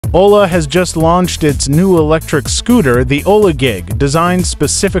Ola has just launched its new electric scooter, the Ola Gig, designed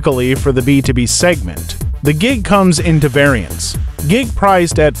specifically for the B2B segment. The Gig comes into variants. Gig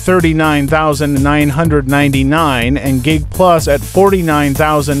priced at $39,999 and Gig Plus at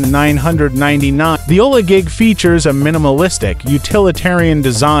 $49,999. The Ola Gig features a minimalistic, utilitarian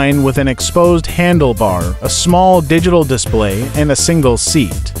design with an exposed handlebar, a small digital display, and a single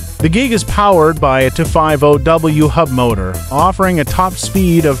seat. The Gig is powered by a 250W hub motor, offering a top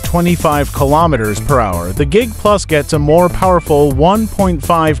speed of 25 km per hour. The Gig Plus gets a more powerful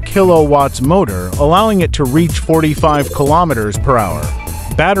 1.5 kilowatts motor, allowing it to reach 45 km per hour.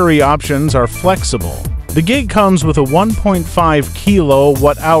 Battery options are flexible. The Gig comes with a 1.5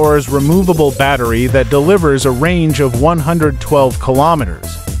 kilowatt-hours removable battery that delivers a range of 112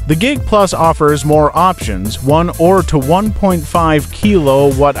 kilometers. The Gig Plus offers more options, 1 or to 1.5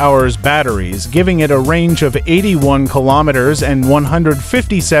 kilowatt-hours batteries, giving it a range of 81 kilometers and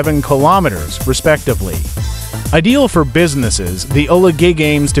 157 kilometers, respectively. Ideal for businesses, the Ola Gig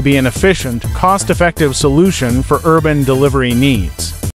aims to be an efficient, cost-effective solution for urban delivery needs.